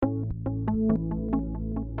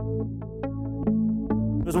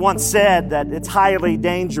was once said that it's highly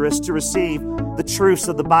dangerous to receive the truths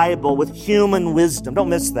of the Bible with human wisdom. Don't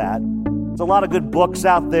miss that. There's a lot of good books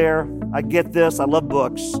out there. I get this. I love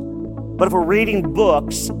books. But if we're reading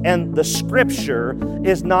books and the Scripture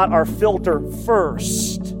is not our filter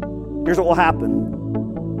first, here's what will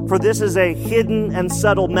happen. For this is a hidden and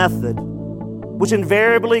subtle method which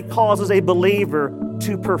invariably causes a believer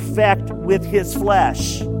to perfect with his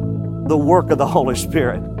flesh the work of the Holy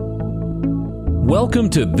Spirit. Welcome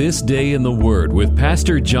to This Day in the Word with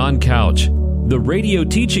Pastor John Couch, the radio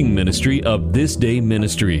teaching ministry of This Day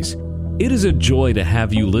Ministries. It is a joy to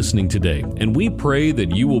have you listening today, and we pray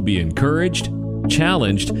that you will be encouraged,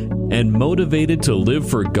 challenged, and motivated to live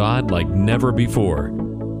for God like never before.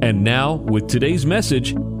 And now, with today's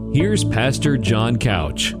message, here's Pastor John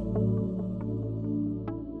Couch.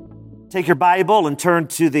 Take your Bible and turn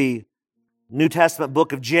to the New Testament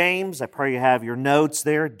book of James. I pray you have your notes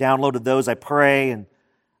there. Downloaded those, I pray, and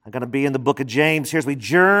I'm going to be in the book of James here as we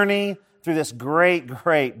journey through this great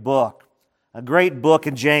book. A great book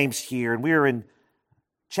in James here. And we are in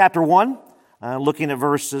chapter 1, looking at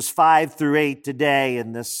verses 5 through 8 today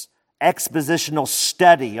in this expositional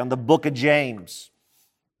study on the book of James.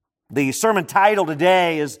 The sermon title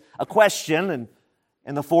today is a question and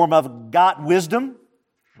in the form of got wisdom?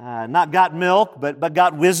 Not got milk, but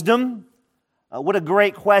got wisdom? What a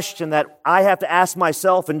great question that I have to ask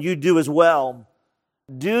myself and you do as well.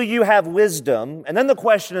 Do you have wisdom? And then the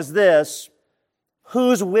question is this: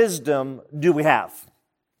 whose wisdom do we have?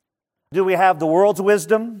 Do we have the world's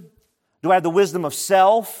wisdom? Do I have the wisdom of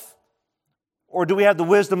self? Or do we have the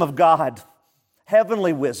wisdom of God?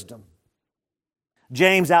 Heavenly wisdom.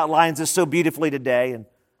 James outlines this so beautifully today, and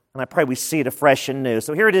I pray we see it afresh and new.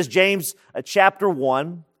 So here it is, James chapter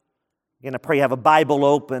 1. Again, I pray you have a Bible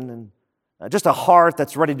open and just a heart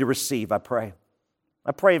that's ready to receive, I pray.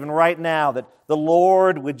 I pray even right now that the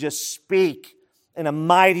Lord would just speak in a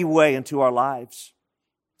mighty way into our lives.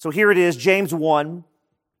 So here it is, James 1,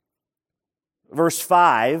 verse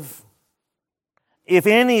 5. If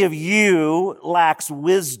any of you lacks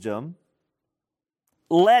wisdom,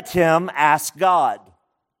 let him ask God,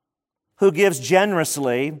 who gives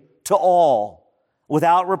generously to all,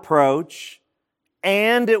 without reproach,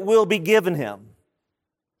 and it will be given him.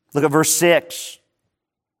 Look at verse 6.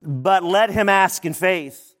 But let him ask in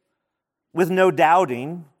faith, with no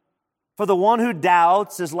doubting, for the one who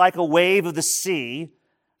doubts is like a wave of the sea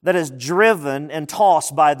that is driven and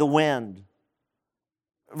tossed by the wind.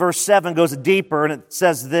 Verse 7 goes deeper and it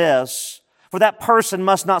says this: for that person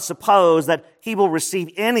must not suppose that he will receive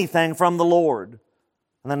anything from the Lord.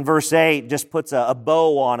 And then verse 8 just puts a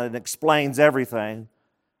bow on it and explains everything.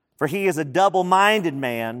 For he is a double-minded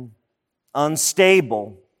man,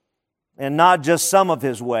 unstable, and not just some of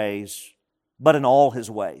his ways, but in all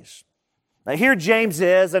his ways. Now here James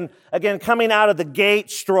is, and again, coming out of the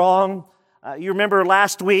gate strong. You remember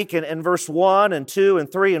last week in verse 1 and 2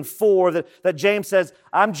 and 3 and 4 that James says,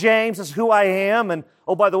 I'm James, this is who I am. And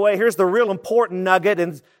oh, by the way, here's the real important nugget,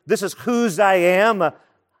 and this is whose I am.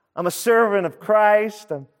 I'm a servant of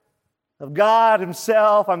Christ, of God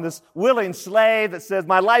Himself. I'm this willing slave that says,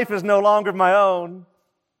 my life is no longer my own.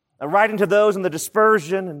 Writing to those in the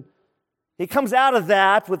dispersion, and he comes out of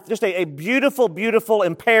that with just a beautiful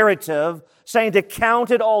imperative saying to count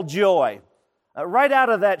it all joy. Right out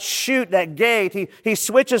of that chute, that gate, he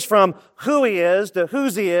switches from who he is to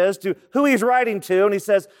whose he is to who he's writing to. And he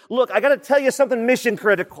says, look, I got to tell you something mission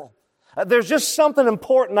critical. There's just something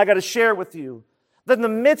important I got to share with you. That in the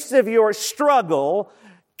midst of your struggle,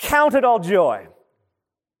 count it all joy.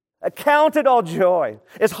 Count it all joy.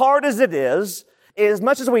 As hard as it is, as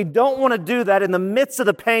much as we don't want to do that in the midst of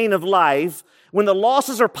the pain of life, when the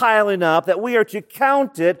losses are piling up, that we are to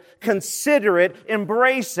count it, consider it,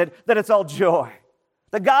 embrace it, that it's all joy.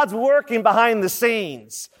 That God's working behind the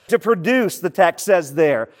scenes to produce, the text says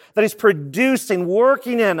there, that He's producing,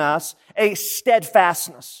 working in us, a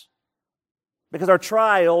steadfastness. Because our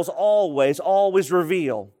trials always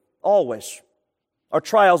reveal, our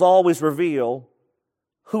trials always reveal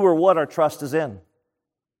who or what our trust is in.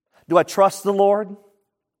 Do I trust the Lord?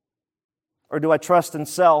 Or do I trust in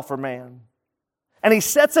self or man? And he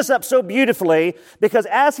sets us up so beautifully because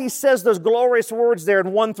as he says those glorious words there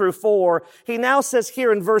in 1 through 4, he now says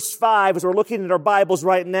here in verse 5, as we're looking at our Bibles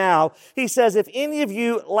right now, he says, if any of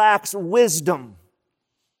you lacks wisdom,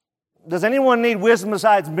 does anyone need wisdom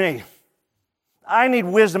besides me? I need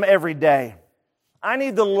wisdom every day. I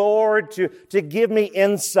need the Lord to give me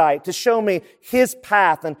insight, to show me His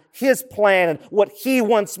path and His plan and what He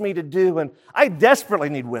wants me to do. And I desperately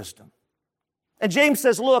need wisdom. And James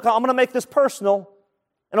says, look, I'm going to make this personal.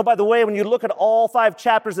 And oh, by the way, when you look at all 5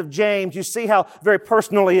 chapters of James, you see how very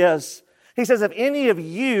personal he is. He says, if any of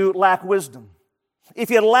you lack wisdom, if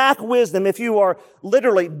you lack wisdom, if you are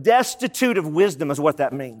literally destitute of wisdom is what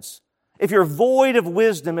that means. If you're void of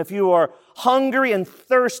wisdom, if you are hungry and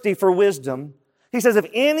thirsty for wisdom, he says, if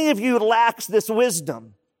any of you lacks this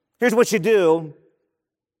wisdom, here's what you do.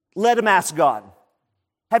 Let him ask God.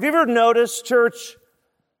 Have you ever noticed, church,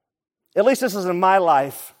 at least this is in my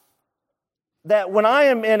life, that when I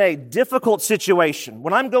am in a difficult situation,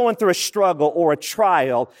 when I'm going through a struggle or a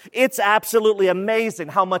trial, it's absolutely amazing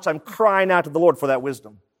how much I'm crying out to the Lord for that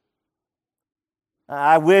wisdom.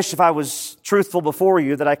 I wish if I was truthful before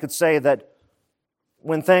you that I could say that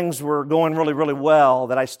when things were going really, really well,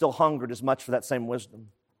 that I still hungered as much for that same wisdom.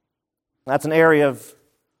 That's an area of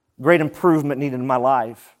great improvement needed in my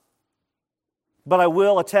life. But I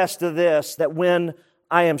will attest to this, that when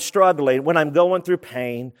I am struggling, when I'm going through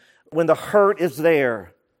pain, when the hurt is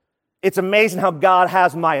there, it's amazing how God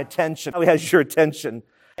has my attention, how He has your attention.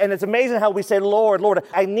 And it's amazing how we say, Lord,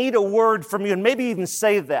 I need a word from you, and maybe even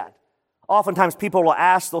say that. Oftentimes people will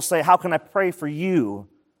ask, they'll say, how can I pray for you?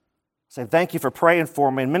 Say, thank you for praying for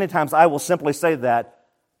me. And many times I will simply say that,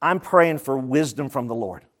 I'm praying for wisdom from the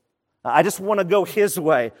Lord. I just want to go His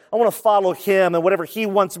way. I want to follow Him and whatever He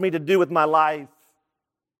wants me to do with my life.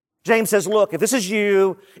 James says, look, if this is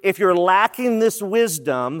you, if you're lacking this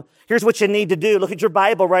wisdom, here's what you need to do. Look at your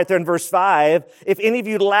Bible right there in verse 5. If any of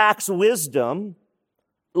you lacks wisdom,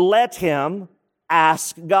 let him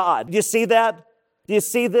ask God. Do you see that? Do you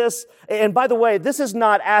see this? And by the way, this is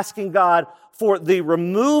not asking God for the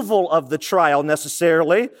removal of the trial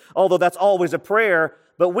necessarily, although that's always a prayer,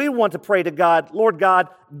 but we want to pray to God, Lord God,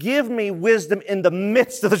 give me wisdom in the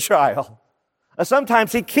midst of the trial.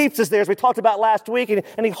 Sometimes He keeps us there, as we talked about last week,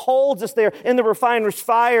 and He holds us there in the refiner's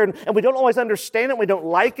fire, and we don't always understand it, we don't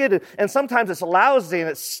like it, and sometimes it's lousy and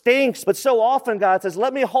it stinks, but so often God says,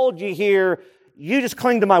 let me hold you here, you just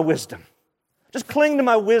cling to my wisdom. Just cling to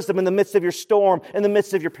my wisdom in the midst of your storm, in the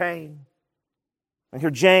midst of your pain. And here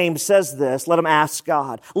James says this, let him ask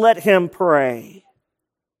God, let him pray.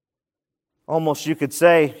 Almost you could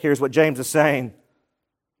say, here's what James is saying,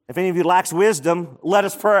 if any of you lacks wisdom, let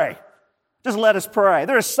us pray. Just let us pray.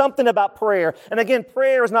 There is something about prayer. And again,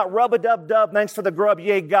 prayer is not rub-a-dub-dub, thanks for the grub,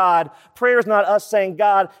 yay, God. Prayer is not us saying,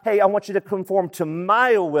 God, hey, I want you to conform to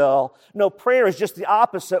my will. No, prayer is just the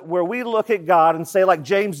opposite, where we look at God and say, like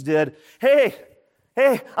James did, hey,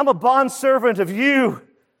 I'm a bondservant of you.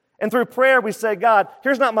 And through prayer, we say, God,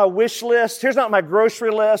 here's not my wish list. Here's not my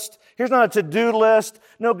grocery list. Here's not a to-do list.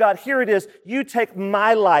 No, God, here it is. You take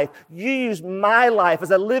my life. You use my life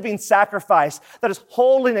as a living sacrifice that is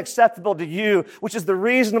holy and acceptable to you, which is the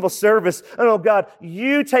reasonable service. And oh, God,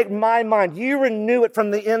 you take my mind. You renew it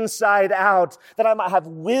from the inside out, that I might have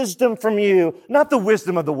wisdom from you, not the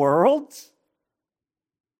wisdom of the world.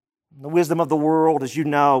 The wisdom of the world, as you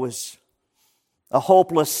know, is a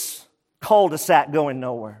hopeless cul-de-sac going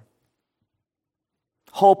nowhere.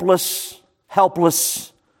 Hopeless,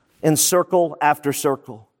 helpless, in circle after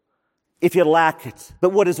circle, if you lack it. But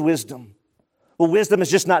what is wisdom? Well, wisdom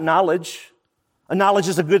is just not knowledge. Knowledge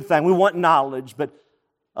is a good thing. We want knowledge, but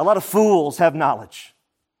a lot of fools have knowledge.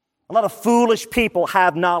 A lot of foolish people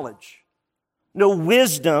have knowledge. No,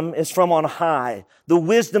 wisdom is from on high. The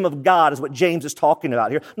wisdom of God is what James is talking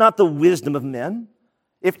about here, not the wisdom of men.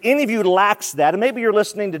 If any of you lacks that, and maybe you're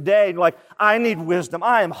listening today and you're like, I need wisdom.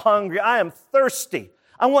 I am hungry. I am thirsty.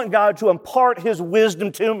 I want God to impart His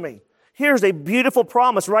wisdom to me. Here's a beautiful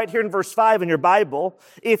promise right here in verse 5 in your Bible.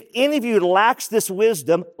 If any of you lacks this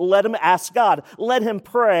wisdom, let him ask God. Let him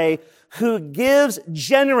pray, who gives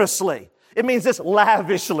generously. It means this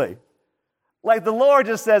lavishly. Like the Lord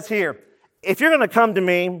just says here, if you're going to come to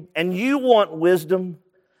me and you want wisdom,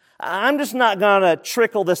 I'm just not going to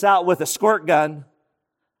trickle this out with a squirt gun.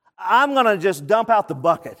 I'm going to just dump out the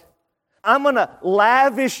bucket. I'm going to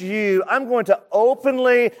lavish you. I'm going to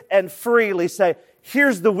openly and freely say,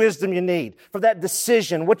 here's the wisdom you need for that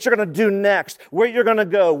decision, what you're going to do next, where you're going to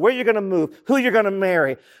go, where you're going to move, who you're going to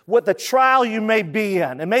marry, what the trial you may be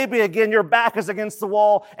in. And maybe, again, your back is against the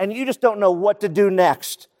wall and you just don't know what to do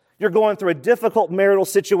next. You're going through a difficult marital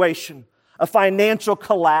situation, a financial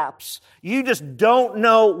collapse. You just don't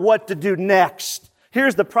know what to do next.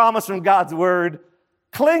 Here's the promise from God's Word.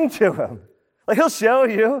 Cling to Him. Like He'll show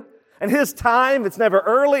you. And His time, it's never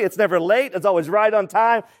early, it's never late, it's always right on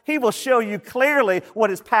time. He will show you clearly what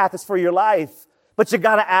His path is for your life. But you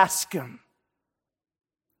got to ask Him.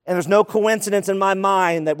 And there's no coincidence in my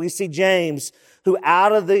mind that we see James, who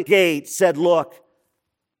out of the gate said, look,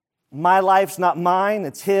 my life's not mine,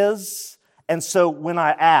 it's His. And so when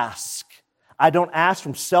I ask, I don't ask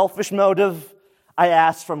from selfish motive. I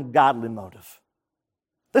ask from godly motive.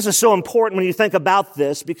 This is so important when you think about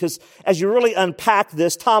this, because as you really unpack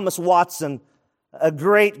this, Thomas Watson, a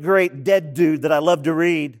great, great dead dude that I love to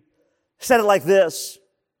read, said it like this: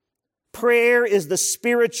 prayer is the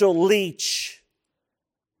spiritual leech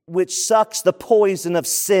which sucks the poison of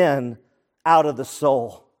sin out of the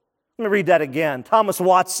soul. Let me read that again. Thomas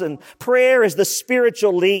Watson, prayer is the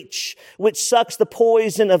spiritual leech which sucks the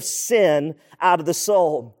poison of sin out of the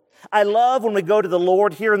soul. I love when we go to the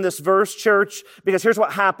Lord here in this verse, church, because here's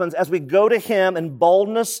what happens as we go to Him in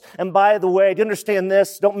boldness. And by the way, do you understand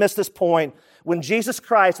this? Don't miss this point. When Jesus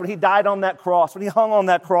Christ, when He died on that cross, when He hung on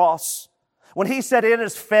that cross, when He said, "It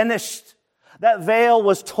is finished," that veil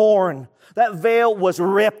was torn. That veil was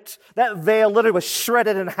ripped. That veil literally was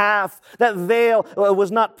shredded in half. That veil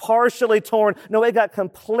was not partially torn. No, it got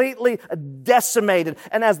completely decimated.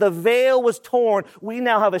 And as the veil was torn, we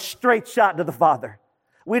now have a straight shot to the Father.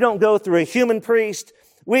 We don't go through a human priest.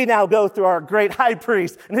 We now go through our great high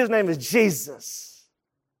priest, and His name is Jesus.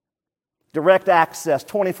 Direct access,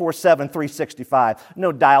 24/7, 365.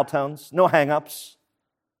 No dial tones, no hang-ups.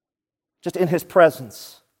 Just in His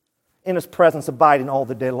presence abiding all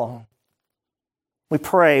the day long. We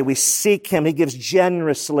pray, we seek Him. He gives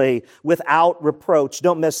generously without reproach.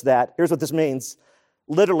 Don't miss that. Here's what this means.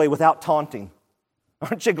 Literally without taunting.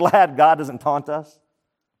 Aren't you glad God doesn't taunt us?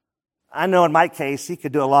 I know in my case, He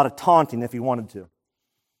could do a lot of taunting if He wanted to.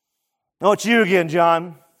 "Oh, it's you again,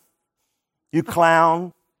 John. You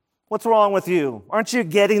clown. What's wrong with you? Aren't you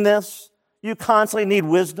getting this? You constantly need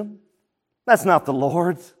wisdom." That's not the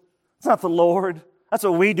Lord. It's not the Lord. That's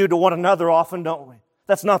what we do to one another often, don't we?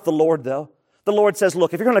 That's not the Lord, though. The Lord says,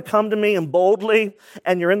 look, if you're going to come to me and boldly,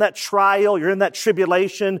 and you're in that trial, you're in that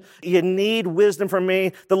tribulation, you need wisdom from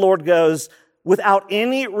me, the Lord goes, without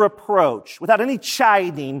any reproach, without any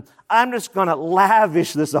chiding, I'm just going to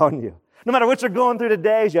lavish this on you. No matter what you're going through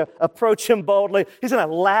today, as you approach Him boldly, He's going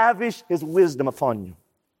to lavish His wisdom upon you.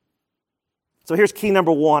 So here's key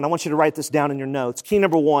number one. I want you to write this down in your notes. Key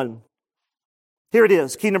number one. Here it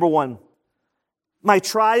is. Key number one. My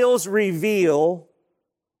trials reveal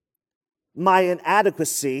my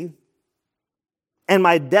inadequacy and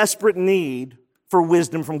my desperate need for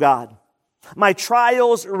wisdom from God. My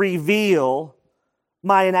trials reveal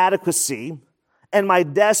my inadequacy and my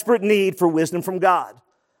desperate need for wisdom from God.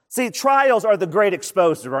 See, trials are the great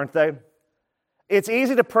exposer, aren't they? It's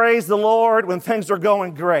easy to praise the Lord when things are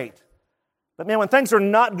going great. But man, when things are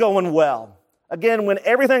not going well, again, when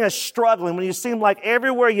everything is struggling, when you seem like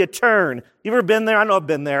everywhere you turn, you ever been there? I know I've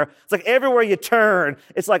been there. It's like everywhere you turn,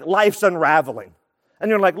 it's like life's unraveling. And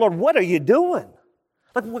you're like, Lord, what are you doing?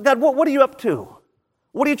 Like, God, what are you up to?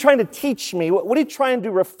 What are you trying to teach me? What are you trying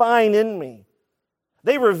to refine in me?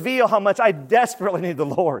 They reveal how much I desperately need the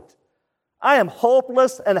Lord. I am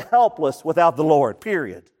hopeless and helpless without the Lord,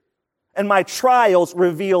 period. And my trials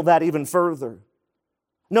reveal that even further.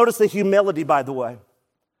 Notice the humility, by the way.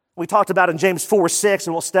 We talked about in James 4:6,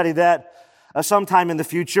 and we'll study that sometime in the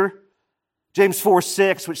future. James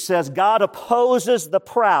 4:6, which says, God opposes the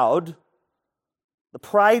proud, the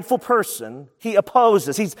prideful person. He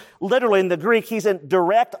opposes. He's literally, in the Greek, he's in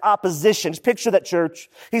direct opposition. Just picture that, church.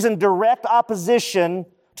 He's in direct opposition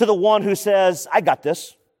to the one who says, I got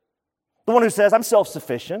this. The one who says, I'm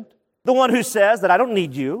self-sufficient. The one who says that I don't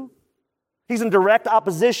need you. He's in direct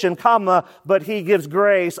opposition, but he gives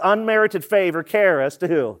grace, unmerited favor, charis to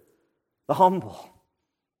who? The humble.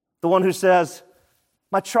 The one who says,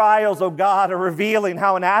 my trials, oh God, are revealing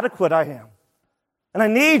how inadequate I am. And I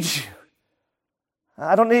need you.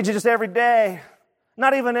 I don't need you just every day.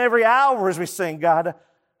 Not even every hour as we sing, God.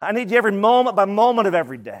 I need you every moment by moment of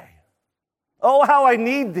every day. Oh, how I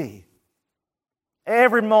need thee.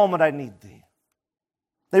 Every moment I need thee.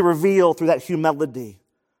 They reveal through that humility.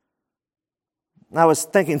 I was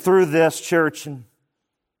thinking through this, church, and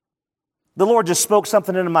the Lord just spoke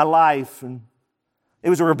something into my life, and it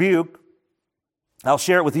was a rebuke. I'll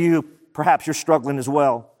share it with you. Perhaps you're struggling as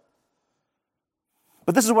well.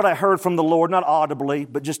 But this is what I heard from the Lord, not audibly,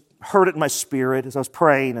 but just heard it in my spirit as I was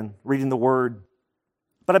praying and reading the Word.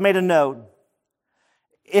 But I made a note.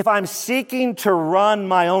 If I'm seeking to run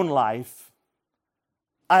my own life,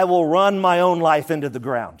 I will run my own life into the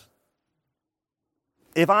ground.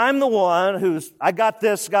 If I'm the one who's, I got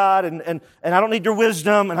this, God, and I don't need your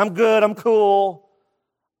wisdom, and I'm good, I'm cool,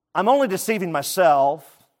 I'm only deceiving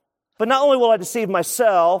myself. But not only will I deceive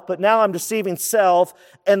myself, but now I'm deceiving self,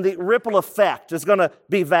 and the ripple effect is going to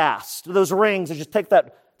be vast. Those rings, you just take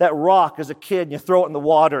that rock as a kid and you throw it in the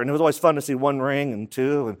water, and it was always fun to see 1 ring and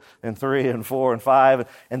 2 and 3 and 4 and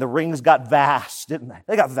 5, and the rings got vast, didn't they?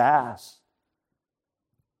 They got vast.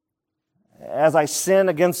 As I sin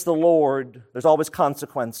against the Lord, there's always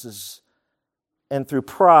consequences. And through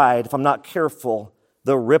pride, if I'm not careful,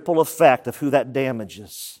 the ripple effect of who that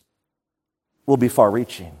damages will be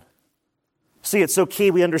far-reaching. See, it's so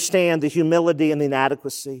key we understand the humility and the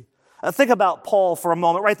inadequacy. Think about Paul for a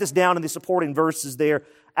moment. Write this down in the supporting verses there.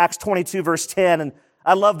 Acts 22, verse 10. And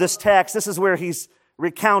I love this text. This is where he's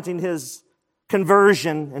recounting his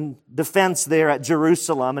conversion and defense there at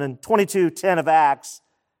Jerusalem. And in 22:10 of Acts,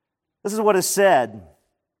 this is what is said.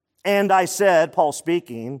 And I said, Paul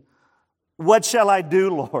speaking, what shall I do,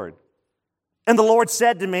 Lord? And the Lord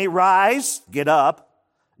said to me, rise, get up,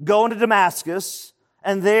 go into Damascus,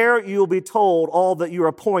 and there you'll be told all that you're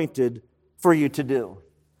appointed for you to do.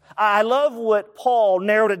 I love what Paul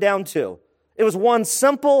narrowed it down to. It was one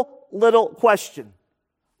simple little question.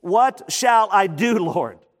 What shall I do,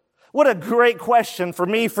 Lord? What a great question for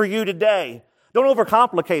me, for you today. Don't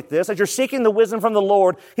overcomplicate this. As you're seeking the wisdom from the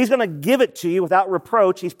Lord, He's going to give it to you without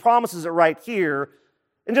reproach. He promises it right here.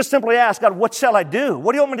 And just simply ask, God, what shall I do?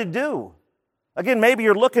 What do you want me to do? Again, maybe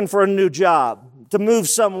you're looking for a new job, to move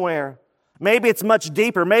somewhere. Maybe it's much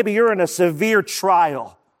deeper. Maybe you're in a severe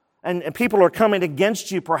trial and people are coming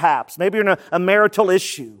against you perhaps. Maybe you're in a marital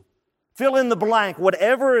issue. Fill in the blank.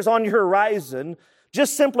 Whatever is on your horizon,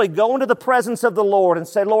 just simply go into the presence of the Lord and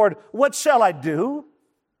say, Lord, what shall I do?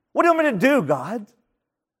 What do you want me to do, God?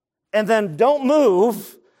 And then don't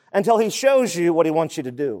move until He shows you what He wants you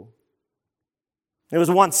to do. It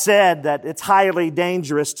was once said that it's highly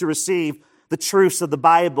dangerous to receive the truths of the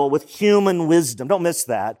Bible with human wisdom. Don't miss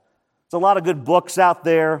that. There's a lot of good books out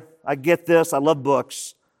there. I get this. I love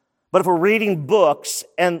books. But if we're reading books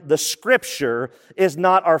and the Scripture is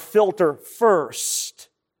not our filter first,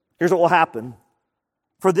 here's what will happen.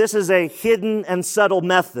 For this is a hidden and subtle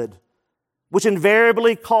method, which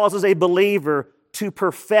invariably causes a believer to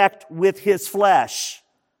perfect with his flesh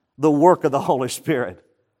the work of the Holy Spirit.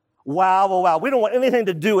 Wow, wow, wow. We don't want anything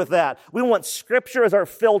to do with that. We want Scripture as our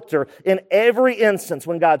filter in every instance.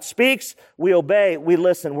 When God speaks, we obey, we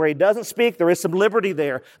listen. Where He doesn't speak, there is some liberty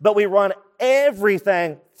there. But we run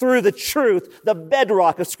everything through the truth, the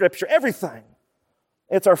bedrock of Scripture, everything.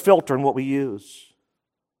 It's our filter in what we use.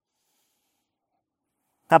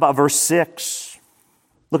 How about verse 6?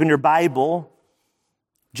 Look in your Bible.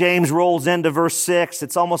 James rolls into verse 6.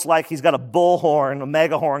 It's almost like he's got a bullhorn, a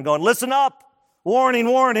megahorn going, listen up. Warning,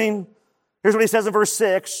 warning. Here's what he says in verse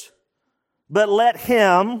 6. But let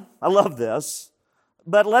him, I love this,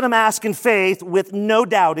 but let him ask in faith with no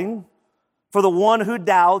doubting, for the one who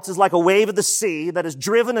doubts is like a wave of the sea that is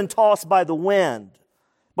driven and tossed by the wind.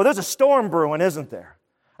 Well, there's a storm brewing, isn't there?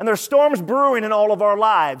 And there's storms brewing in all of our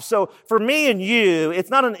lives. So for me and you, it's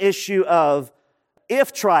not an issue of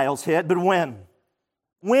if trials hit, but when.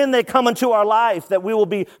 When they come into our life, that we will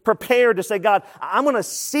be prepared to say, God, I'm going to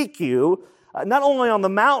seek you not only on the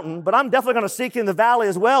mountain, but I'm definitely going to seek you in the valley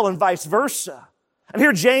as well, and vice versa. And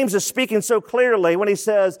here James is speaking so clearly when he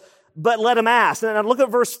says, but let him ask. And look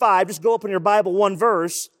at verse 5. Just go open your Bible one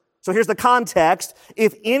verse. So here's the context.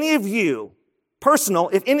 If any of you,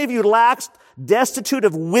 if any of you lacks destitute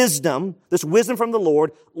of wisdom, this wisdom from the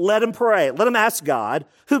Lord, let him pray. Let him ask God,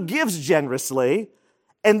 who gives generously.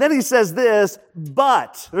 And then he says this,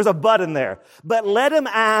 but, there's a but in there, but let him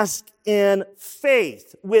ask in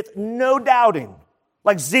faith with no doubting,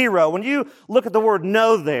 like zero. When you look at the word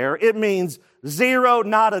no there, it means zero,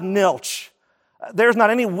 not a nilch. There's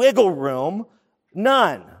not any wiggle room,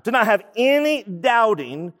 none. Do not have any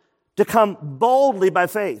doubting, to come boldly by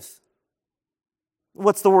faith.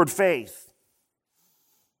 What's the word faith?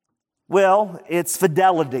 Well, it's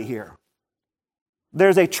fidelity here.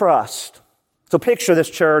 There's a trust. So picture this,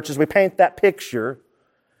 church, as we paint that picture.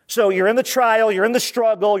 So you're in the trial, you're in the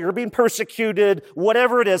struggle, you're being persecuted,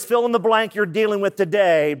 whatever it is, fill in the blank you're dealing with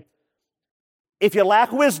today. If you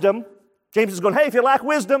lack wisdom, James is going, hey, if you lack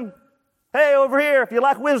wisdom, hey, over here, if you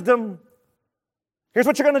lack wisdom, here's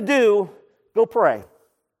what you're going to do. Go pray.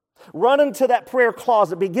 Run into that prayer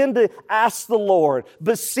closet. Begin to ask the Lord.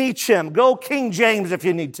 Beseech Him. Go King James if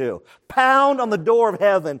you need to. Pound on the door of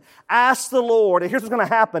heaven. Ask the Lord. And here's what's going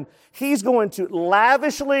to happen. He's going to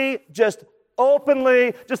lavishly, just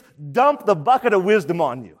openly, just dump the bucket of wisdom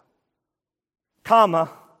on you.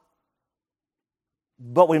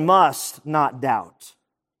 But we must not doubt.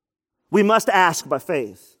 We must ask by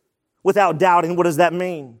faith. Without doubting, what does that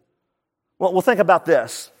mean? Well, we'll think about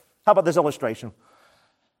this. How about this illustration?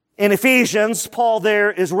 In Ephesians, Paul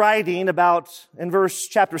there is writing about, in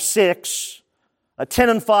chapter 6, 10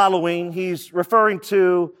 and following, he's referring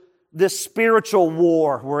to this spiritual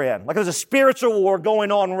war we're in. Like there's a spiritual war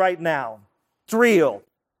going on right now. It's real.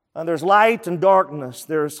 And there's light and darkness.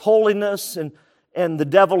 There's holiness and and the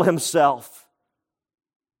devil himself.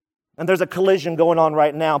 And there's a collision going on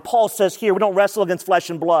right now. Paul says here, we don't wrestle against flesh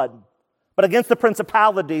and blood, but against the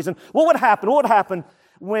principalities. And what would happen? What would happen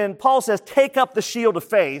when Paul says, take up the shield of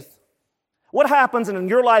faith? What happens in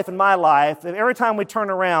your life and my life if every time we turn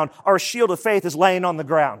around, our shield of faith is laying on the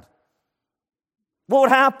ground? What would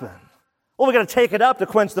happen? Well, we're going to take it up to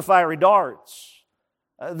quench the fiery darts.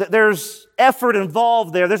 There's effort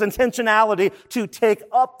involved there. There's intentionality to take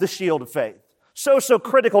up the shield of faith. So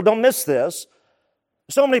critical. Don't miss this.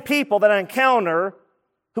 So many people that I encounter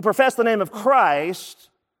who profess the name of Christ,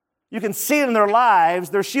 you can see it in their lives,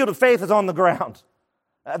 their shield of faith is on the ground.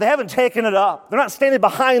 They haven't taken it up. They're not standing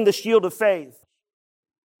behind the shield of faith.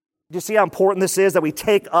 Do you see how important this is, that we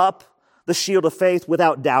take up the shield of faith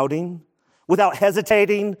without doubting, without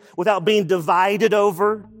hesitating, without being divided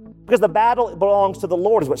over? Because the battle belongs to the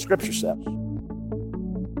Lord, is what Scripture says.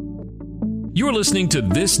 You're listening to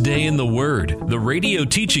This Day in the Word, the radio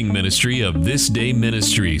teaching ministry of This Day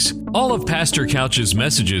Ministries. All of Pastor Couch's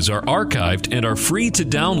messages are archived and are free to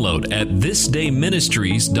download at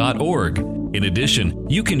thisdayministries.org. In addition,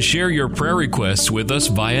 you can share your prayer requests with us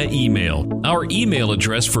via email. Our email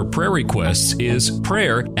address for prayer requests is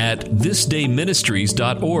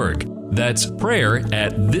prayer@thisdayministries.org. That's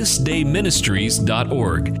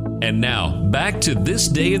prayer@thisdayministries.org. And now, back to This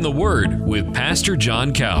Day in the Word with Pastor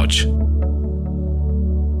John Couch.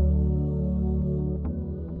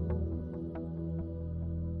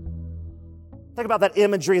 Think about that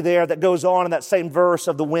imagery there that goes on in that same verse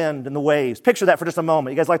of the wind and the waves. Picture that for just a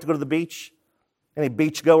moment. You guys like to go to the beach? Any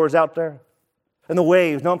beach goers out there? And the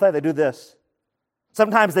waves, don't they? They do this.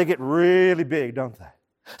 Sometimes they get really big, don't they?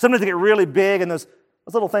 Sometimes they get really big, and those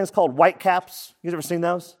little things called white caps. You guys ever seen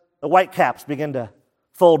those? The white caps begin to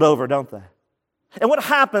fold over, don't they? And what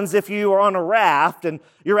happens if you are on a raft and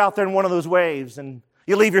you're out there in one of those waves and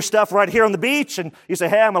you leave your stuff right here on the beach and you say,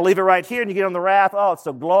 hey, I'm going to leave it right here, and you get on the raft. Oh, it's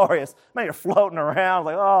so glorious. Man, you're floating around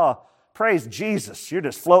like, oh, praise Jesus. You're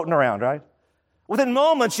just floating around, right? Within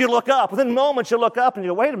moments you look up. Within moments you look up and you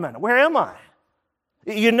go, wait a minute, where am I?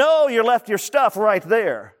 You know you left your stuff right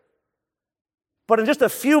there. But in just a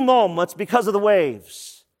few moments, because of the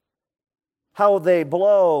waves, how they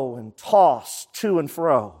blow and toss to and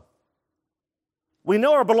fro, we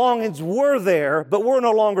know our belongings were there, but we're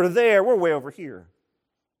no longer there. We're way over here.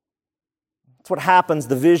 That's what happens,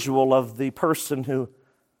 the visual of the person who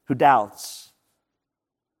doubts.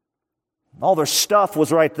 All their stuff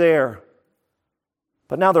was right there,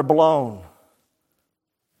 but now they're blown.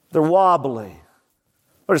 They're wobbly.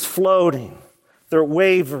 They're just floating. They're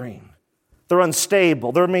wavering. They're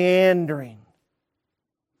unstable. They're meandering.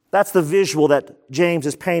 That's the visual that James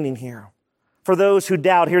is painting here. For those who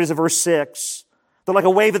doubt, here it is in verse 6. They're like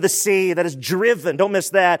a wave of the sea that is driven, don't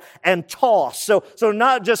miss that, and tossed. So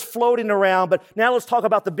not just floating around, but now let's talk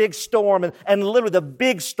about the big storm and literally the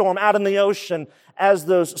big storm out in the ocean as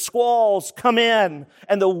those squalls come in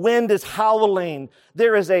and the wind is howling.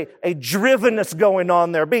 There is a drivenness going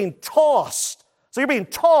on there, being tossed. So you're being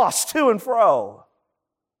tossed to and fro.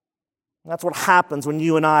 And that's what happens when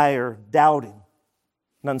you and I are doubting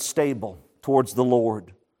and unstable towards the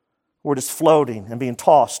Lord. We're just floating and being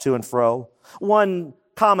tossed to and fro. One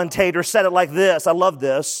commentator said it like this. I love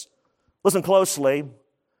this. Listen closely.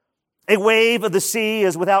 A wave of the sea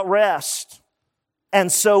is without rest,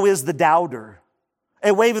 and so is the doubter.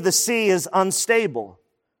 A wave of the sea is unstable,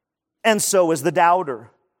 and so is the doubter.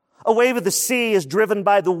 A wave of the sea is driven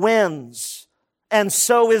by the winds, and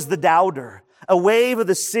so is the doubter. A wave of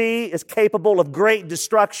the sea is capable of great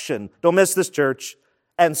destruction. Don't miss this, church.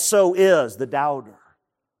 And so is the doubter.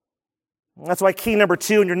 That's why key number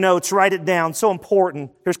 2 in your notes, write it down. So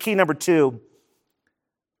important. Here's key number 2.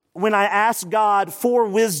 When I ask God for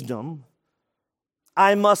wisdom,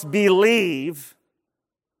 I must believe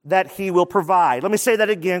that He will provide. Let me say that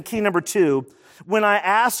again. Key number 2. When I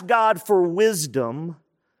ask God for wisdom,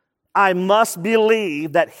 I must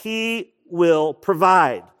believe that He will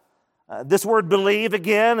provide. This word believe,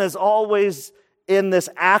 again, is always in this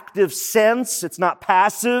active sense. It's not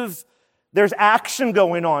passive. There's action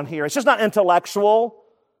going on here. It's just not intellectual.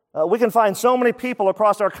 We can find so many people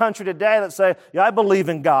across our country today that say, yeah, I believe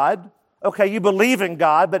in God. Okay, you believe in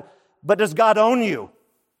God, but does God own you?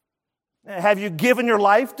 Have you given your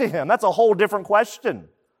life to Him? That's a whole different question.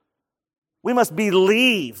 We must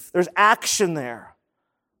believe. There's action there.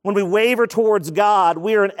 When we waver towards God,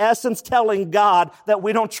 we are in essence telling God that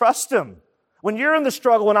we don't trust Him. When you're in the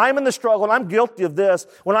struggle, when I'm in the struggle, and I'm guilty of this,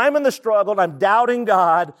 when I'm in the struggle and I'm doubting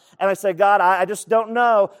God, and I say, God, I just don't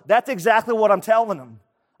know, that's exactly what I'm telling Him.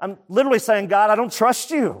 I'm literally saying, God, I don't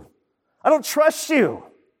trust You. I don't trust You.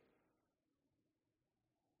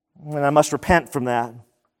 And I must repent from that.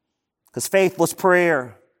 Because faithless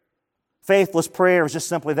prayer is just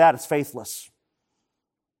simply that. It's faithless.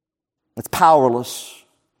 It's powerless.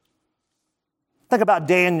 Think about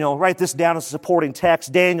Daniel. Write this down as a supporting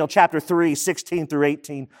text. Daniel chapter 3, 16 through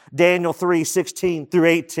 18. Daniel 3, 16 through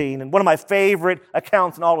 18. And one of my favorite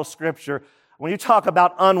accounts in all of Scripture, when you talk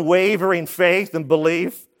about unwavering faith and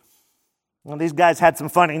belief, well, these guys had some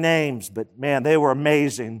funny names, but man, they were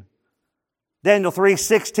amazing. Daniel 3,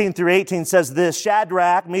 16 through 18 says this: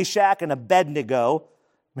 Shadrach, Meshach, and Abednego,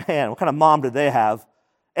 man, what kind of mom did they have?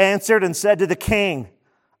 Answered and said to the king,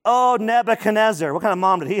 "Oh, Nebuchadnezzar," what kind of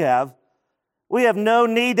mom did he have? "We have no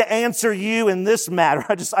need to answer you in this matter."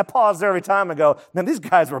 I pause there every time and go, man, these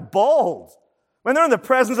guys were bold. When they're in the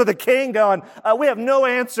presence of the king going, "We have no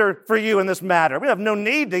answer for you in this matter. We have no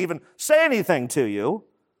need to even say anything to you."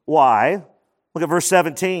 Why? Look at verse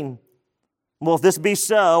 17. "Well, if this be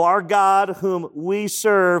so, our God whom we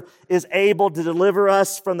serve is able to deliver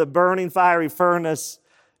us from the burning fiery furnace."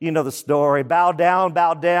 You know the story. Bow down,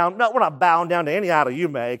 bow down. No, we're not bowing down to any idol you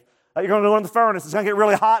make. You're going to go in the furnace. It's going to get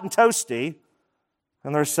really hot and toasty.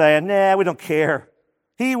 And they're saying, "Nah, we don't care.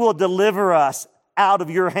 He will deliver us out of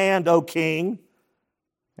your hand, O king."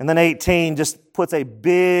 And then 18 just puts a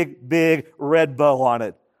big, big red bow on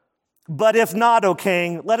it. "But if not, O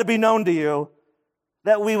king, let it be known to you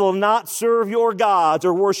that we will not serve your gods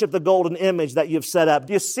or worship the golden image that you've set up."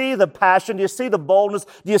 Do you see the passion? Do you see the boldness?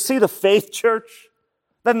 Do you see the faith, church?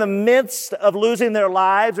 That in the midst of losing their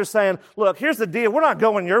lives, they're saying, "Look, here's the deal. We're not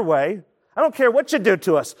going your way. I don't care what you do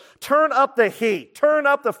to us. Turn up the heat. Turn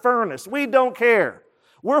up the furnace. We don't care.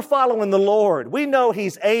 We're following the Lord. We know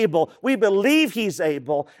He's able. We believe He's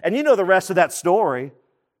able." And you know the rest of that story.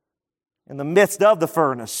 In the midst of the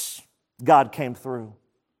furnace, God came through.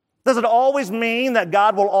 Does it always mean that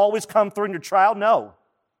God will always come through in your trial? No.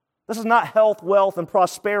 This is not health, wealth, and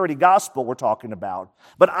prosperity gospel we're talking about.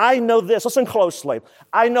 But I know this. Listen closely.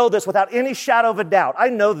 I know this without any shadow of a doubt. I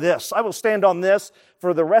know this. I will stand on this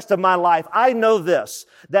for the rest of my life. I know this,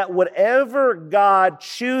 that whatever God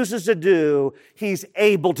chooses to do, He's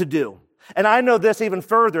able to do. And I know this even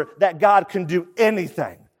further, that God can do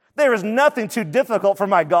anything. There is nothing too difficult for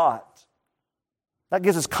my God. That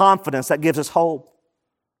gives us confidence. That gives us hope.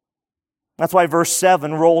 That's why verse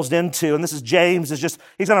 7 rolls into, and this is James,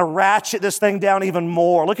 he's going to ratchet this thing down even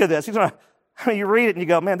more. Look at this. You read it and you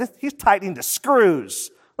go, man, he's tightening the screws.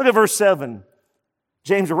 Look at verse 7.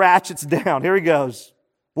 James ratchets down. Here he goes.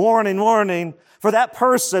 "Warning, warning, for that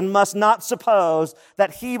person must not suppose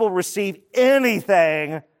that he will receive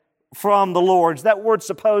anything from the Lord." That word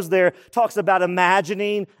 "suppose" there talks about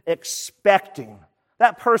imagining, expecting.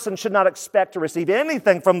 That person should not expect to receive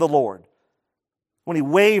anything from the Lord when he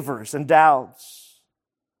wavers and doubts.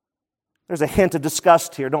 There's a hint of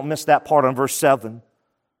disgust here. Don't miss that part on verse 7.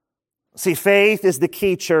 See, faith is the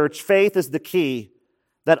key, church. Faith is the key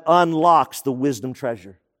that unlocks the wisdom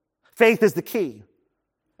treasure. Faith is the key.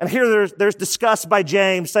 And here there's disgust by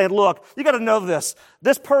James saying, look, you got to know this.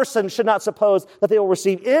 This person should not suppose that they will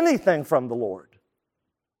receive anything from the Lord.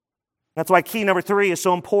 That's why key number 3 is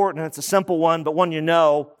so important. It's a simple one, but one you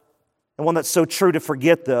know, and one that's so true to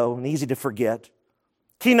forget, though, and easy to forget.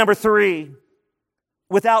 Key number 3,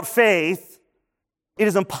 without faith, it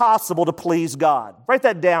is impossible to please God. Write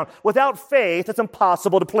that down. Without faith, it's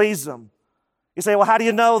impossible to please Him. You say, well, how do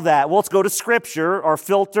you know that? Well, let's go to Scripture, our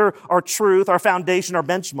filter, our truth, our foundation, our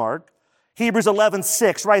benchmark. Hebrews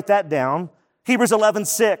 11:6, write that down. Hebrews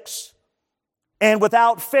 11:6. "And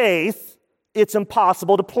without faith, it's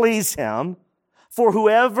impossible to please Him. For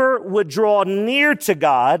whoever would draw near to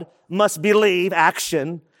God must believe,"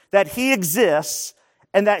 action, "that He exists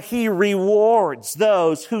and that He rewards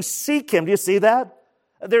those who seek Him." Do you see that?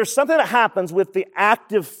 There's something that happens with the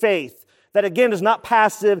active faith that, again, is not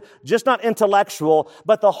passive, just not intellectual,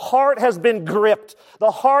 but the heart has been gripped.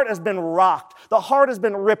 The heart has been rocked. The heart has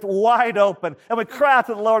been ripped wide open. And we cry out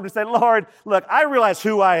to the Lord and say, Lord, look, I realize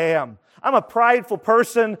who I am. I'm a prideful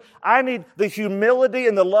person. I need the humility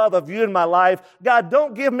and the love of you in my life. God,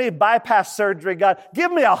 don't give me bypass surgery. God,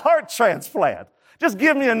 give me a heart transplant. Just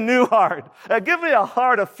give me a new heart. Give me a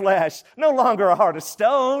heart of flesh, no longer a heart of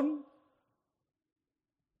stone.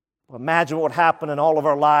 Well, imagine what would happen in all of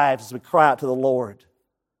our lives as we cry out to the Lord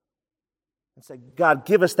and say, God,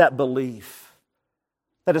 give us that belief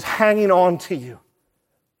that is hanging on to you.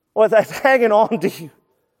 Or that's hanging on to you.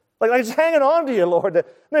 Like it's hanging on to you, Lord. That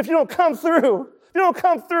if you don't come through,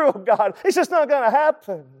 oh God, it's just not going to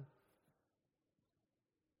happen.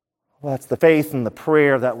 Well, that's the faith and the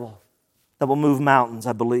prayer that will move mountains,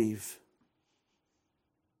 I believe.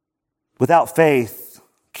 Without faith,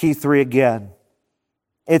 key 3 again,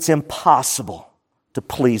 it's impossible to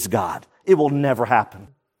please God. It will never happen.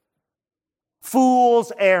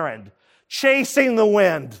 Fool's errand. Chasing the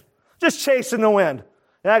wind. Just chasing the wind.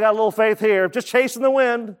 And I got a little faith here. Just chasing the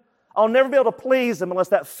wind. I'll never be able to please Him unless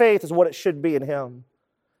that faith is what it should be in Him.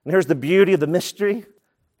 And here's the beauty of the mystery.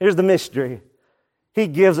 Here's the mystery. He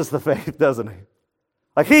gives us the faith, doesn't He?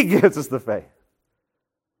 Like He gives us the faith.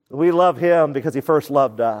 We love Him because He first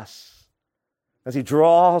loved us. As He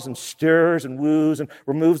draws and stirs and woos and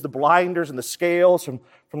removes the blinders and the scales from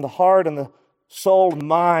the heart and the soul and the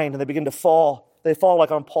mind, and they begin to fall. They fall like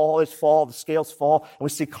on Paul. They fall, the scales fall, and we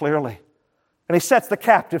see clearly. And He sets the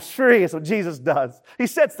captives free. That's what Jesus does. He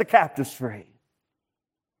sets the captives free.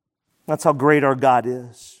 That's how great our God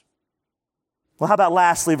is. Well, how about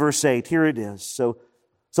lastly, verse 8? Here it is. So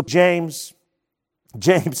James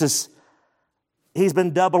he's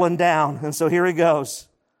been doubling down, and so here he goes.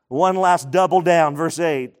 One last double down, verse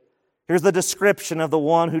 8. Here's the description of the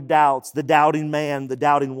one who doubts, the doubting man, the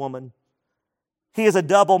doubting woman. He is a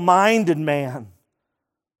double-minded man,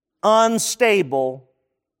 unstable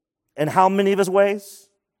in how many of his ways?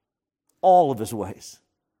 All of his ways.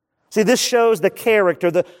 See, this shows the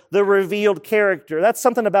character, the revealed character. That's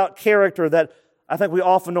something about character that I think we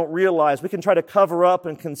often don't realize. We can try to cover up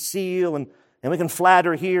and conceal, and we can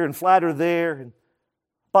flatter here and flatter there. And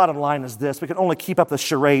bottom line is this: we can only keep up the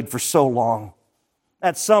charade for so long.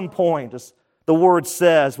 At some point, as the Word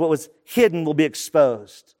says, what was hidden will be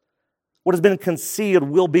exposed. What has been concealed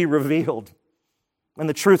will be revealed. And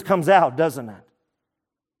the truth comes out, doesn't it?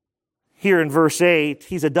 Here in verse 8,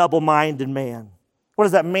 he's a double-minded man. What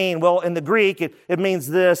does that mean? Well, in the Greek, it means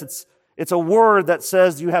this. It's a word that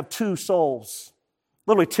says you have two souls.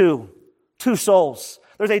 Literally two souls.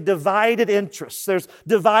 There's a divided interest. There's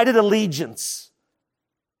divided allegiance.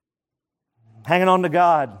 Hanging on to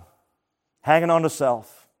God, hanging on to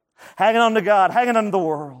self, hanging on to God, hanging on to the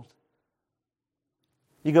world.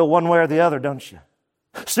 You go one way or the other, don't you?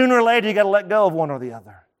 Sooner or later, you got to let go of one or the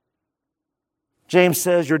other. James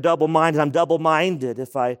says you're double-minded. I'm double-minded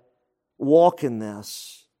if I walk in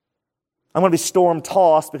this. I'm going to be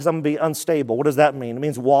storm-tossed because I'm going to be unstable. What does that mean? It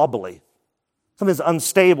means wobbly. Something that's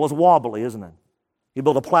unstable is wobbly, isn't it? You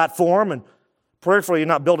build a platform, and prayerfully you're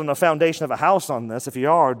not building a foundation of a house on this. If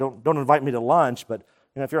you are, don't invite me to lunch. But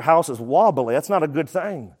if your house is wobbly, that's not a good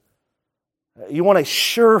thing. You want a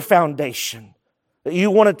sure foundation.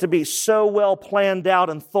 You want it to be so well planned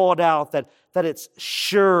out and thought out that it's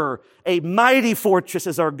sure. A mighty fortress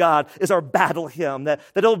is our God, is our battle hymn. That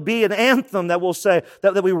it'll be an anthem that will say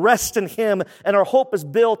that we rest in Him, and our hope is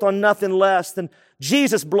built on nothing less than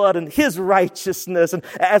Jesus' blood and His righteousness. And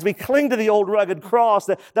as we cling to the old rugged cross,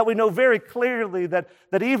 that we know very clearly that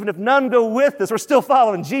even if none go with us, we're still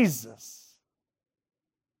following Jesus.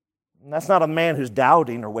 And that's not a man who's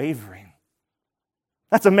doubting or wavering.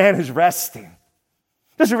 That's a man who's resting.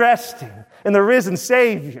 Just resting in the risen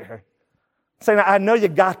Savior. Saying, I know you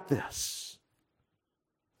got this.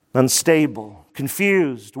 Unstable,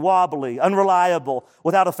 confused, wobbly, unreliable,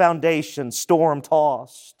 without a foundation,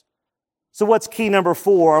 storm-tossed. So what's key number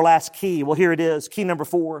 4, our last key? Well, here it is, key number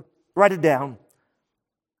 4. Write it down.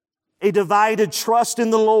 A divided trust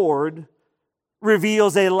in the Lord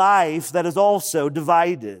reveals a life that is also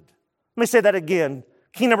divided. Let me say that again.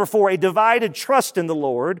 Key number 4, a divided trust in the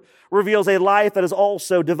Lord reveals a life that is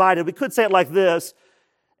also divided. We could say it like this: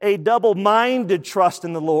 a double-minded trust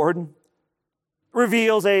in the Lord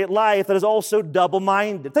reveals a life that is also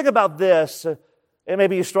double-minded. Think about this, and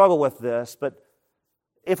maybe you struggle with this, but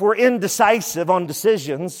if we're indecisive on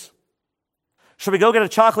decisions, should we go get a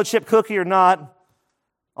chocolate chip cookie or not?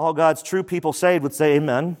 All God's true people saved would say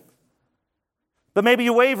amen. But maybe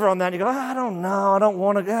you waver on that, and you go, I don't know, I don't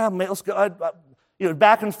want to, let's go.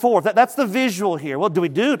 Back and forth. That's the visual here. Well, do we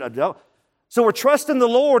do? So we're trusting the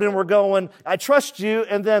Lord, and we're going, I trust you,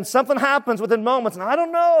 and then something happens within moments, and I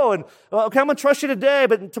don't know, and okay, I'm going to trust you today,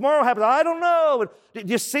 but tomorrow happens, I don't know. And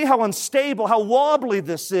do you see how unstable, how wobbly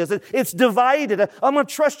this is? It's divided. I'm going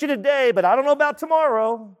to trust you today, but I don't know about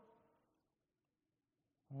tomorrow.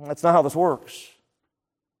 That's not how this works.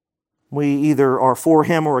 We either are for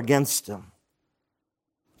Him or against Him.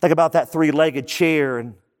 Think about that 3-legged chair,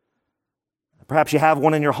 and perhaps you have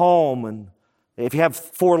one in your home, and if you have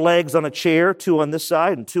 4 legs on a chair, 2 on this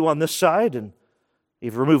side and 2 on this side, and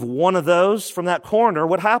if you remove one of those from that corner,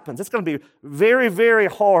 what happens? It's going to be very, very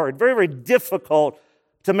hard, very, very difficult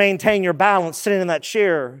to maintain your balance sitting in that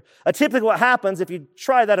chair. Typically what happens, if you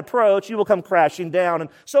try that approach, you will come crashing down. And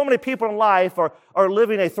so many people in life are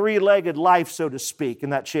living a 3-legged life, so to speak, in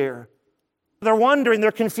that chair. They're wondering,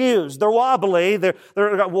 they're confused, they're wobbly, they're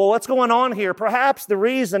well, what's going on here? Perhaps the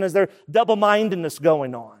reason is their double-mindedness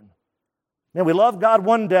going on. Man, we love God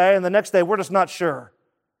one day, and the next day we're just not sure.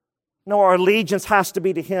 No, our allegiance has to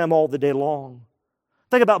be to Him all the day long.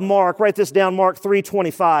 Think about Mark. Write this down, Mark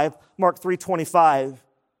 3:25. Mark 3:25.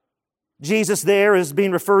 Jesus there is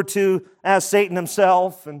being referred to as Satan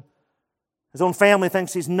himself, and his own family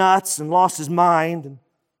thinks he's nuts and lost his mind. And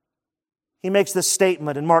he makes this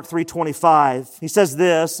statement in Mark 3:25. He says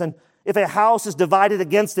this, and if a house is divided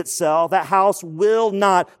against itself, that house will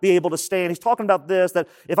not be able to stand. He's talking about this, that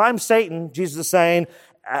if I'm Satan, Jesus is saying,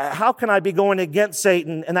 how can I be going against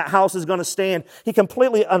Satan and that house is going to stand? He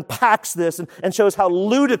completely unpacks this and shows how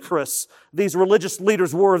ludicrous these religious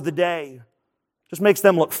leaders were of the day. Just makes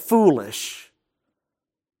them look foolish.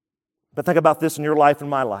 But think about this in your life and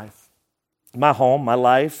my life. My home, my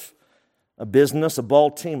life, a business, a ball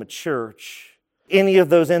team, a church. Any of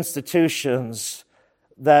those institutions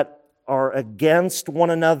that are against one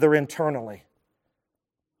another internally,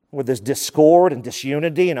 with this discord and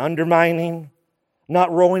disunity and undermining,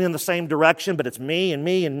 not rowing in the same direction, but it's me and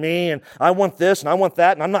me and me, and I want this and I want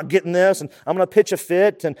that, and I'm not getting this, and I'm going to pitch a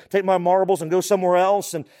fit and take my marbles and go somewhere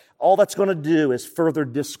else, and all that's going to do is further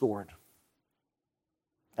discord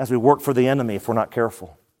as we work for the enemy if we're not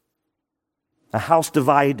careful. A house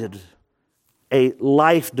divided, a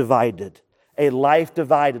life divided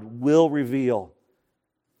will reveal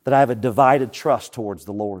that I have a divided trust towards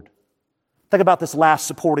the Lord. Think about this last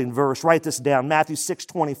supporting verse. Write this down. Matthew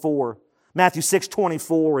 6:24. Matthew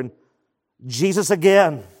 6:24. And Jesus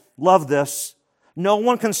again, love this. No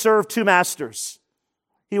one can serve two masters.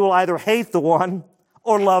 He will either hate the one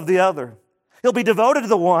or love the other. He'll be devoted to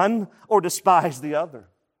the one or despise the other.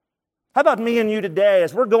 How about me and you today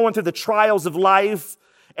as we're going through the trials of life?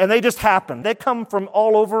 And they just happen. They come from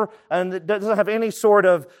all over, and it doesn't have any sort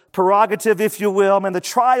of prerogative, if you will. Man, the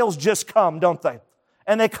trials just come, don't they?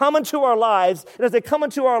 And they come into our lives, and as they come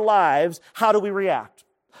into our lives, how do we react?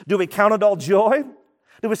 Do we count it all joy?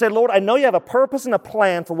 Do we say, Lord, I know you have a purpose and a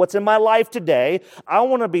plan for what's in my life today. I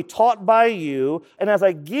want to be taught by you, and as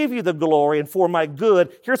I give you the glory and for my good,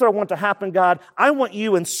 here's what I want to happen, God. I want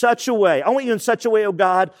you in such a way, oh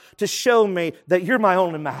God, to show me that you're my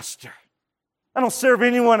only master. I don't serve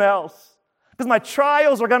anyone else because my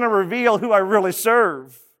trials are going to reveal who I really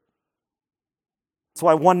serve. That's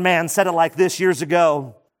why one man said it like this years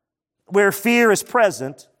ago. Where fear is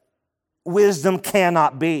present, wisdom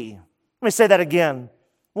cannot be. Let me say that again.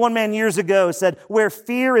 One man years ago said, where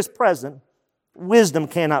fear is present, wisdom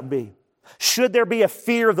cannot be. Should there be a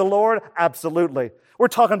fear of the Lord? Absolutely. We're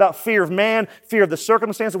talking about fear of man, fear of the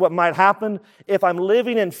circumstance of what might happen. If I'm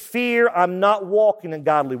living in fear, I'm not walking in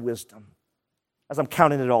godly wisdom, as I'm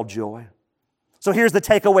counting it all joy. So here's the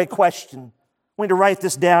takeaway question. We need to write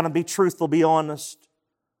this down and be truthful, be honest.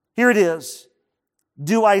 Here it is.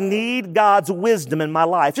 Do I need God's wisdom in my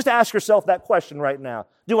life? Just ask yourself that question right now.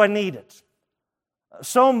 Do I need it?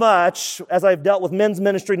 So much, as I've dealt with men's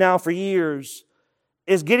ministry now for years,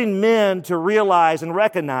 is getting men to realize and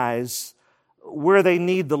recognize where they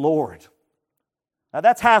need the Lord. Now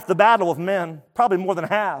that's half the battle with men, probably more than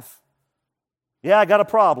half. Yeah, I got a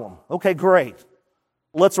problem. Okay, great.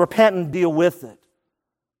 Let's repent and deal with it.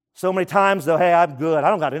 So many times, though, hey, I'm good. I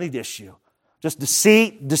don't got any issue. Just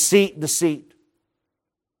deceit, deceit, deceit.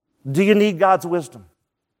 Do you need God's wisdom?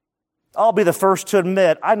 I'll be the first to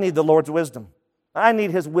admit I need the Lord's wisdom. I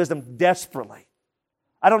need His wisdom desperately.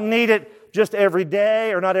 I don't need it just every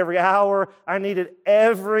day or not every hour. I need it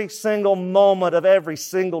every single moment of every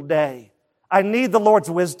single day. I need the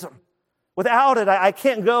Lord's wisdom. Without it, I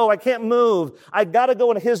can't go, I can't move. I got to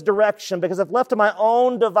go in His direction because if left to my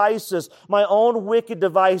own devices, my own wicked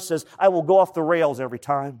devices, I will go off the rails every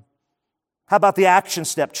time. How about the action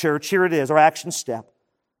step, church? Here it is, our action step.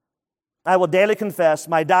 I will daily confess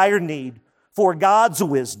my dire need for God's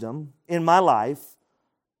wisdom in my life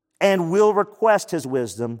and will request His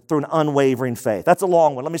wisdom through an unwavering faith. That's a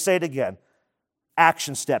long one. Let me say it again.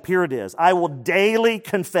 Action step. Here it is. I will daily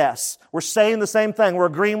confess. We're saying the same thing. We're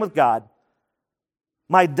agreeing with God.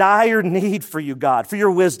 My dire need for you, God, for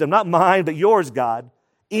your wisdom, not mine, but yours, God,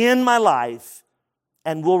 in my life,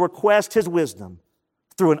 and will request His wisdom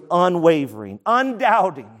through an unwavering,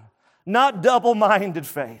 undoubting, not double-minded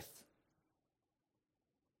faith.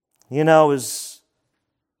 You know, as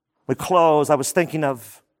we close, I was thinking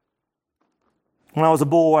of when I was a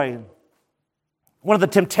boy. One of the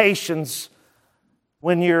temptations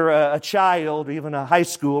when you're a child, or even a high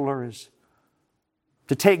schooler, is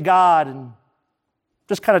to take God and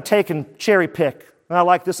just kind of take and cherry pick. And I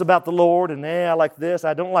like this about the Lord, and I like this.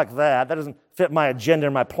 I don't like that. That doesn't fit my agenda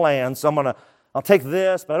and my plan, so I'll take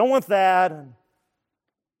this, but I don't want that. And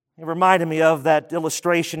it reminded me of that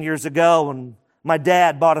illustration years ago when my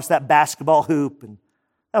dad bought us that basketball hoop, and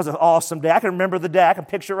That was an awesome day. I can remember the day. I can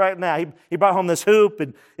picture it right now. He brought home this hoop,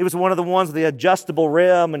 and it was one of the ones with the adjustable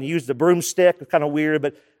rim, and he used a broomstick. It was kind of weird,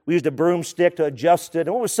 but we used a broomstick to adjust it.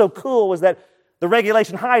 And what was so cool was that the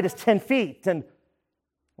regulation height is 10 feet. And,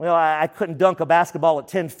 well, I couldn't dunk a basketball at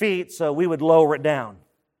 10 feet, so we would lower it down.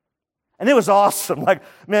 And it was awesome. Like,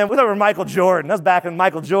 man, we thought we were Michael Jordan. That was back in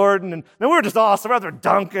Michael Jordan. And man, we were just awesome. We were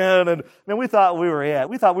dunking. And man, we thought we were it.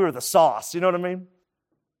 We thought we were the sauce. You know what I mean?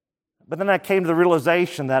 But then I came to the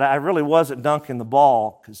realization that I really wasn't dunking the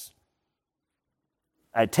ball because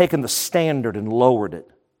I had taken the standard and lowered it.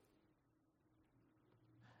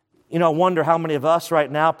 You know, I wonder how many of us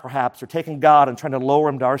right now perhaps are taking God and trying to lower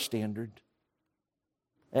Him to our standard.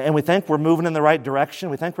 And we think we're moving in the right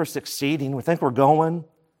direction. We think we're succeeding. We think we're going.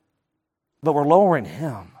 But we're lowering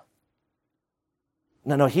Him.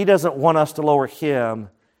 No, He doesn't want us to lower Him.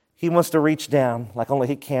 He wants to reach down like only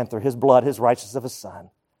He can through His blood, His righteousness of His Son,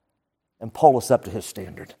 and pull us up to His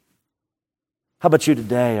standard. How about you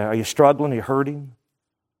today? Are you struggling? Are you hurting?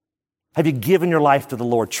 Have you given your life to the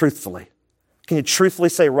Lord truthfully? Can you truthfully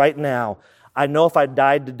say right now, I know if I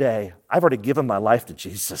died today, I've already given my life to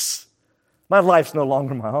Jesus. My life's no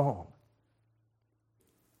longer my own.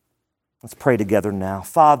 Let's pray together now.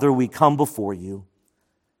 Father, we come before You.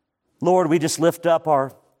 Lord, we just lift up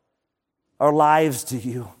our lives to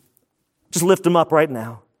You. Just lift them up right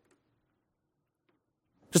now.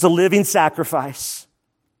 Just a living sacrifice.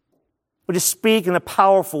 We just speak in a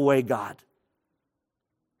powerful way, God.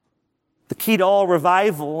 The key to all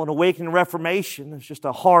revival and awakening and reformation is just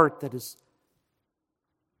a heart that is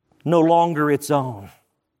no longer its own.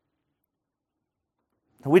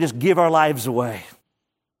 And we just give our lives away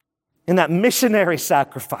in that missionary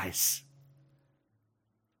sacrifice.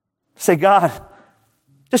 Say, God,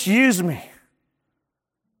 just use me.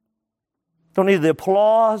 Don't need the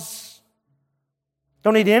applause.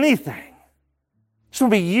 Don't need anything. Just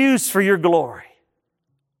want to be used for Your glory.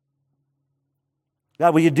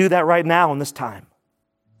 God, will You do that right now in this time?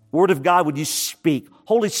 Word of God, would You speak?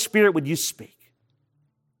 Holy Spirit, would You speak?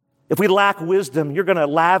 If we lack wisdom, You're going to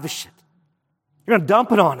lavish it. You're going to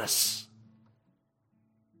dump it on us.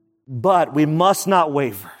 But we must not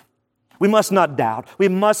waver. We must not doubt. We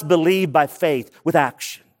must believe by faith with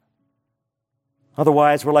action.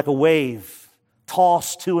 Otherwise, we're like a wave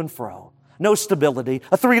tossed to and fro. No stability.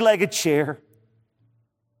 A three-legged chair.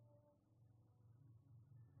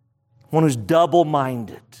 One who's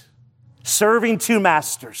double-minded. Serving two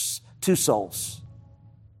masters, two souls.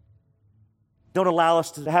 Don't allow us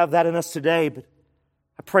to have that in us today, but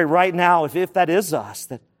I pray right now, if that is us,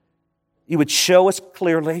 that You would show us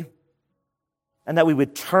clearly and that we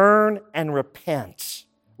would turn and repent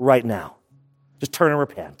right now. Just turn and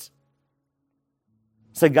repent.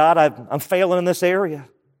 Say, God, I'm failing in this area.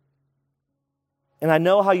 And I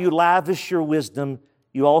know how You lavish Your wisdom.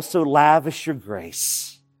 You also lavish Your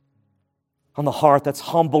grace on the heart that's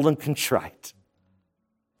humble and contrite.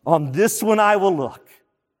 On this one I will look.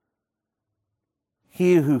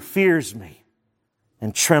 He who fears Me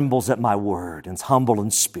and trembles at My word and is humble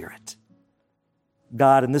in spirit.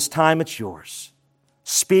 God, in this time it's Yours.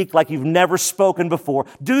 Speak like You've never spoken before.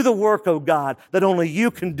 Do the work, oh God, that only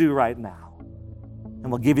You can do right now.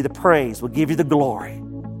 And we'll give You the praise. We'll give You the glory.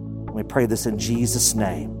 And we pray this in Jesus'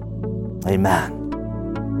 name. Amen.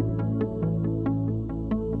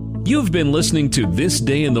 You've been listening to This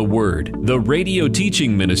Day in the Word, the radio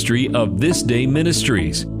teaching ministry of This Day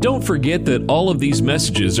Ministries. Don't forget that all of these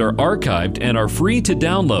messages are archived and are free to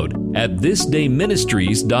download at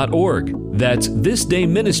thisdayministries.org. That's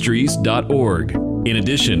thisdayministries.org. In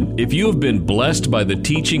addition, if you have been blessed by the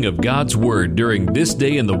teaching of God's Word during This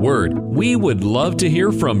Day in the Word, we would love to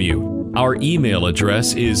hear from you. Our email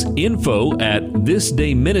address is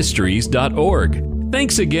info@thisdayministries.org.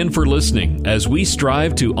 Thanks again for listening as we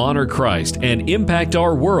strive to honor Christ and impact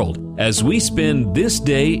our world as we spend this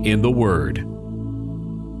day in the Word.